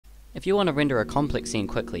If you want to render a complex scene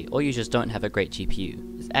quickly, or you just don't have a great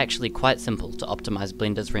GPU, it's actually quite simple to optimize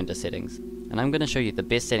Blender's render settings, and I'm going to show you the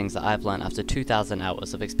best settings that I've learned after 2,000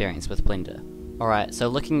 hours of experience with Blender. Alright, so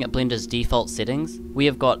looking at Blender's default settings, we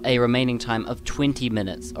have got a remaining time of 20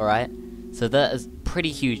 minutes, alright? So that is pretty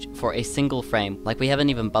huge for a single frame. Like, we haven't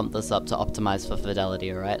even bumped this up to optimize for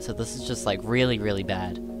fidelity, alright? So this is just like really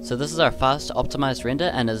bad. So this is our fast optimized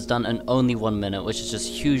render, and is done in only 1 minute, which is just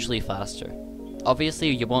hugely faster. Obviously,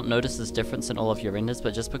 you won't notice this difference in all of your renders,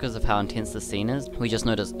 but just because of how intense the scene is, we just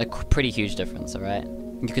notice a pretty huge difference, alright?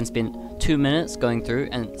 You can spend 2 minutes going through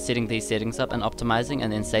and setting these settings up and optimizing,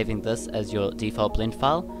 and then saving this as your default blend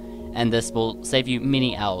file, and this will save you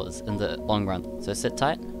many hours in the long run. So sit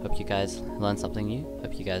tight, hope you guys learn something new,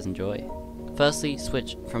 hope you guys enjoy. Firstly,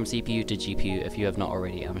 switch from CPU to GPU if you have not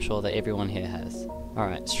already. I'm sure that everyone here has.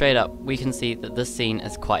 Alright, straight up, we can see that this scene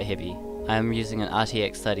is quite heavy. I am using an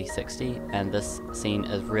RTX 3060, and this scene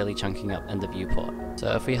is really chunking up in the viewport.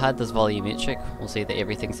 So if we hide this volumetric, we'll see that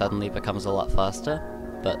everything suddenly becomes a lot faster,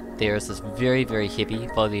 but there is this very heavy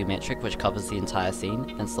volumetric which covers the entire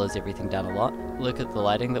scene and slows everything down a lot. Look at the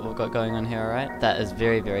lighting that we've got going on here, alright? That is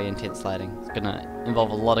very intense lighting. It's gonna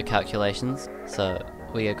involve a lot of calculations, so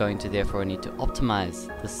we are going to therefore need to optimize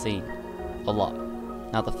the scene a lot.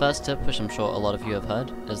 Now the first tip, which I'm sure a lot of you have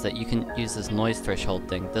heard, is that you can use this noise threshold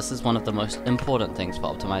thing. This is one of the most important things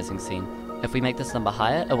for optimizing scene. If we make this number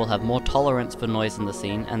higher, it will have more tolerance for noise in the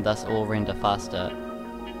scene, and thus it will render faster.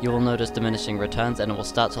 You will notice diminishing returns, and it will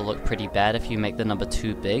start to look pretty bad if you make the number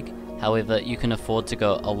too big. However, you can afford to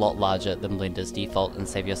go a lot larger than Blender's default and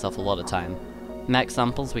save yourself a lot of time. Max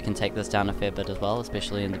samples, we can take this down a fair bit as well,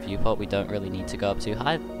 especially in the viewport. We don't really need to go up too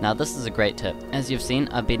high. Now this is a great tip. As you've seen,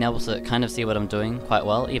 I've been able to kind of see what I'm doing quite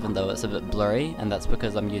well, even though it's a bit blurry, and that's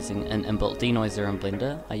because I'm using an inbuilt denoiser in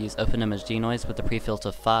Blender. I use open image denoise with the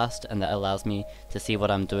pre-filter fast, and that allows me to see what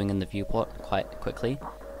I'm doing in the viewport quite quickly.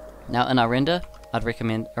 Now in our render, I'd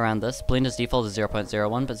recommend around this. Blender's default is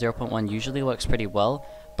 0.01, but 0.1 usually works pretty well,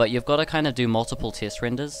 but you've got to kind of do multiple test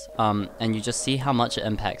renders, and you just see how much it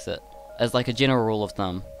impacts it. As like a general rule of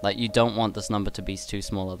thumb, like, you don't want this number to be too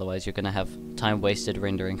small, otherwise you're going to have time wasted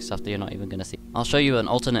rendering stuff that you're not even going to see. I'll show you an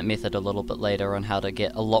alternate method a little bit later on how to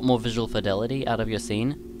get a lot more visual fidelity out of your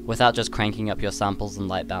scene without just cranking up your samples and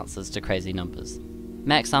light bounces to crazy numbers.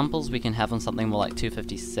 Max samples we can have on something more like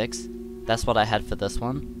 256, that's what I had for this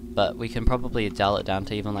one, but we can probably dial it down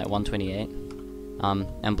to even like 128.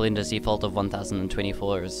 And Blender's default of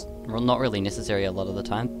 1024 is not really necessary a lot of the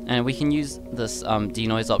time. And we can use this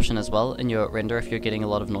denoise option as well in your render if you're getting a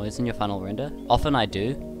lot of noise in your final render. Often I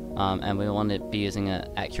do, and we want to be using an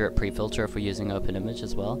accurate pre-filter if we're using open image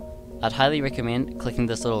as well. I'd highly recommend clicking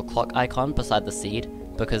this little clock icon beside the seed,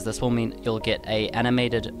 because this will mean you'll get a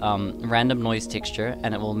animated random noise texture,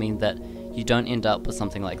 and it will mean that you don't end up with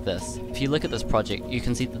something like this. If you look at this project, you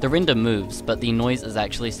can see that the render moves, but the noise is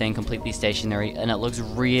actually staying completely stationary, and it looks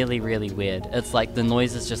really weird. It's like the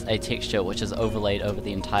noise is just a texture which is overlaid over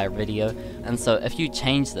the entire video, and so if you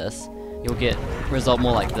change this, you'll get a result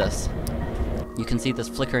more like this. You can see this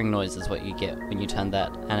flickering noise is what you get when you turn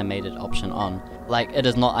that animated option on. Like, it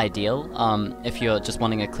is not ideal if you're just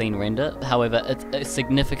wanting a clean render, however it's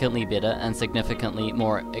significantly better and significantly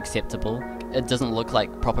more acceptable. It doesn't look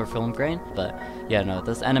like proper film grain, but yeah, no,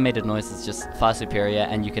 this animated noise is just far superior,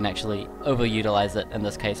 and you can actually overutilize it in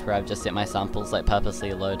this case where I've just set my samples like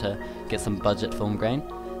purposely low to get some budget film grain.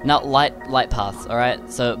 Now light paths,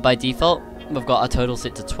 alright, so by default we've got our total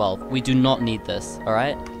set to 12. We do not need this,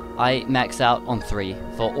 alright? I max out on 3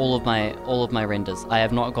 for all of my renders. I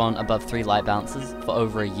have not gone above 3 light bounces for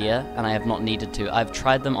over a year, and I have not needed to. I've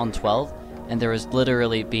tried them on 12, and there has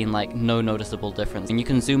literally been like no noticeable difference. And you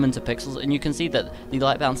can zoom into pixels and you can see that the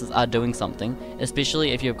light bounces are doing something,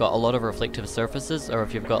 especially if you've got a lot of reflective surfaces, or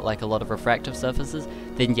if you've got like a lot of refractive surfaces,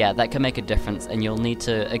 then yeah, that can make a difference, and you'll need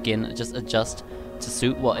to again just adjust to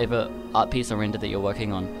suit whatever art piece or render that you're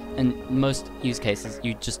working on. In most use cases,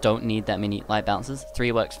 you just don't need that many light bounces.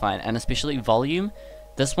 3 works fine, and especially volume,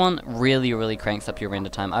 this one really cranks up your render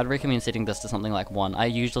time. I'd recommend setting this to something like 1. I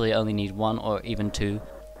usually only need 1 or even 2.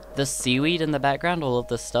 This seaweed in the background, all of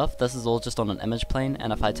this stuff, this is all just on an image plane,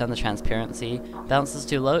 and if I turn the transparency bounces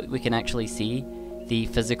too low, we can actually see the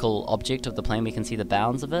physical object of the plane, we can see the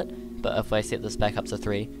bounds of it, but if I set this back up to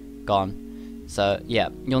 3, gone. So yeah,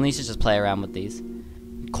 you'll need to just play around with these.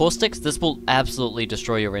 Caustics, this will absolutely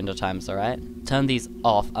destroy your render times, alright? Turn these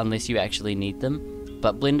off unless you actually need them.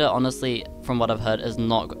 But Blender, honestly, from what I've heard, is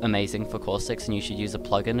not amazing for caustics, and you should use a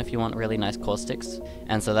plugin if you want really nice caustics.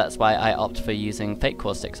 And so that's why I opt for using fake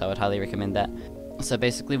caustics. I would highly recommend that. So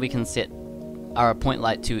basically we can set our point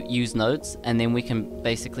light to use nodes, and then we can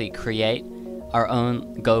basically create our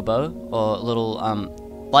own gobo, or little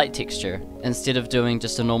light texture. Instead of doing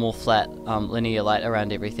just a normal flat linear light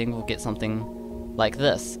around everything, we'll get something like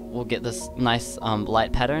this. We'll get this nice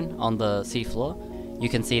light pattern on the seafloor. You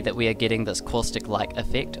can see that we are getting this caustic-like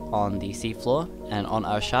effect on the seafloor, and on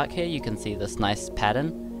our shark here you can see this nice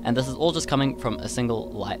pattern, and this is all just coming from a single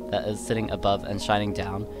light that is sitting above and shining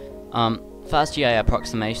down. Fast GI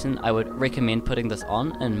approximation, I would recommend putting this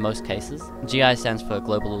on in most cases. GI stands for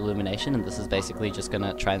global illumination, and this is basically just going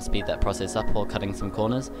to try and speed that process up while cutting some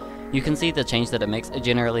corners. You can see the change that it makes. It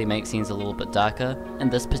generally makes scenes a little bit darker. In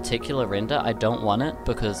this particular render, I don't want it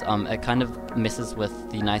because it kind of messes with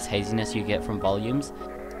the nice haziness you get from volumes.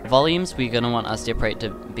 Volumes, we're going to want our step rate to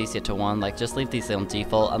be set to 1, like just leave these on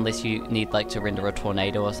default unless you need like to render a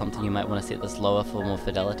tornado or something. You might want to set this lower for more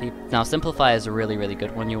fidelity. Now Simplify is a really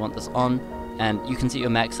good one. You want this on, and you can set your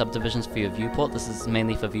max subdivisions for your viewport. This is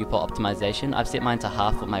mainly for viewport optimization. I've set mine to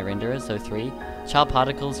half what my render is, so 3. Child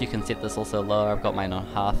particles, you can set this also lower. I've got mine on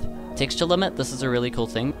half. Texture limit, this is a really cool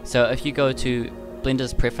thing. So if you go to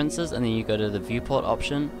Blender's preferences and then you go to the viewport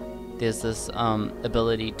option, there's this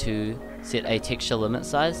ability to set a texture limit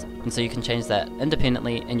size, and so you can change that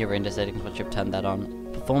independently in your render settings once you've turned that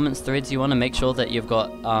on. Performance threads, you want to make sure that you've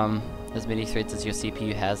got as many threads as your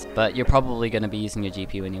CPU has, but you're probably going to be using your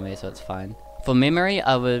GPU anyway, so it's fine. For memory,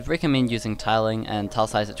 I would recommend using tiling, and tile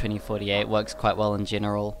size at 2048 works quite well in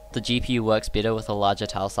general. The GPU works better with a larger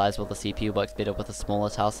tile size, while the CPU works better with a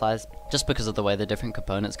smaller tile size, just because of the way the different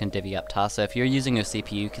components can divvy up tasks. So if you're using your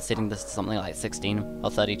CPU, setting this to something like 16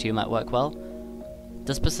 or 32 might work well.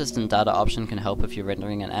 This persistent data option can help if you're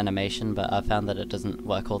rendering an animation, but I've found that it doesn't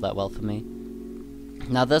work all that well for me.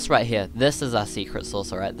 Now this right here, this is our secret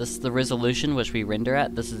sauce, alright? This is the resolution which we render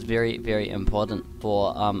at. This is very important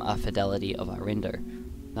for our fidelity of our render.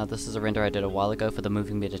 Now this is a render I did a while ago for the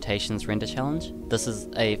Moving Meditations render challenge. This is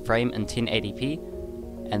a frame in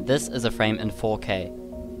 1080p, and this is a frame in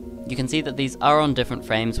 4K. You can see that these are on different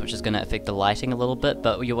frames, which is going to affect the lighting a little bit,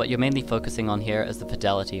 but what you're mainly focusing on here is the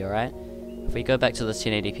fidelity, alright? If we go back to this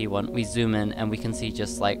 1080p one, we zoom in and we can see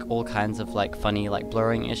just like all kinds of like funny like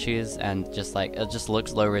blurring issues, and just like it just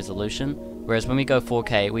looks low resolution. Whereas when we go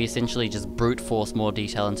 4K, we essentially just brute force more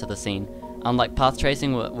detail into the scene. Unlike path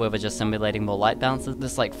tracing where we're just simulating more light bounces,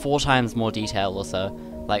 there's like 4 times more detail or so.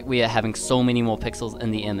 Like we are having so many more pixels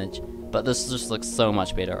in the image, but this just looks so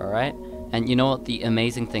much better, alright? And you know what the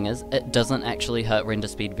amazing thing is? It doesn't actually hurt render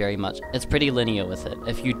speed very much. It's pretty linear with it.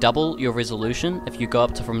 If you double your resolution, if you go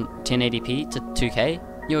up to from 1080p to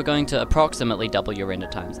 2K, you're going to approximately double your render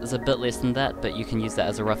times. It's a bit less than that, but you can use that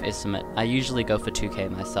as a rough estimate. I usually go for 2K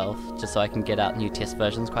myself, just so I can get out new test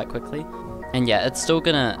versions quite quickly. And yeah, it's still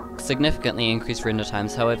gonna significantly increase render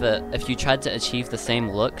times. However, if you tried to achieve the same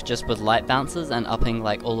look just with light bounces and upping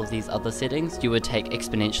like all of these other settings, you would take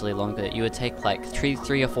exponentially longer. You would take like 3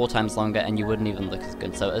 or 4 times longer, and you wouldn't even look as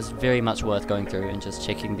good. So it's very much worth going through and just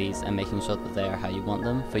checking these and making sure that they are how you want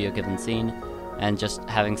them for your given scene, and just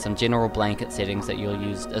having some general blanket settings that you'll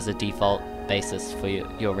use as a default basis for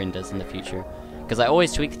your renders in the future. Because I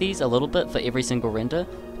always tweak these a little bit for every single render,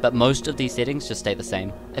 but most of these settings just stay the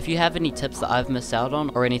same. If you have any tips that I've missed out on,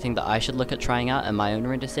 or anything that I should look at trying out in my own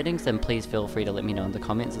render settings, then please feel free to let me know in the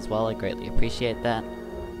comments as well. I greatly appreciate that.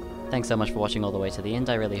 Thanks so much for watching all the way to the end.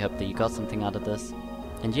 I really hope that you got something out of this.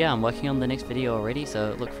 And yeah, I'm working on the next video already,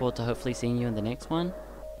 so look forward to hopefully seeing you in the next one.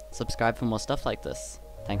 Subscribe for more stuff like this.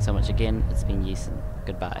 Thanks so much again. It's been Yeeson.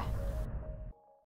 Goodbye.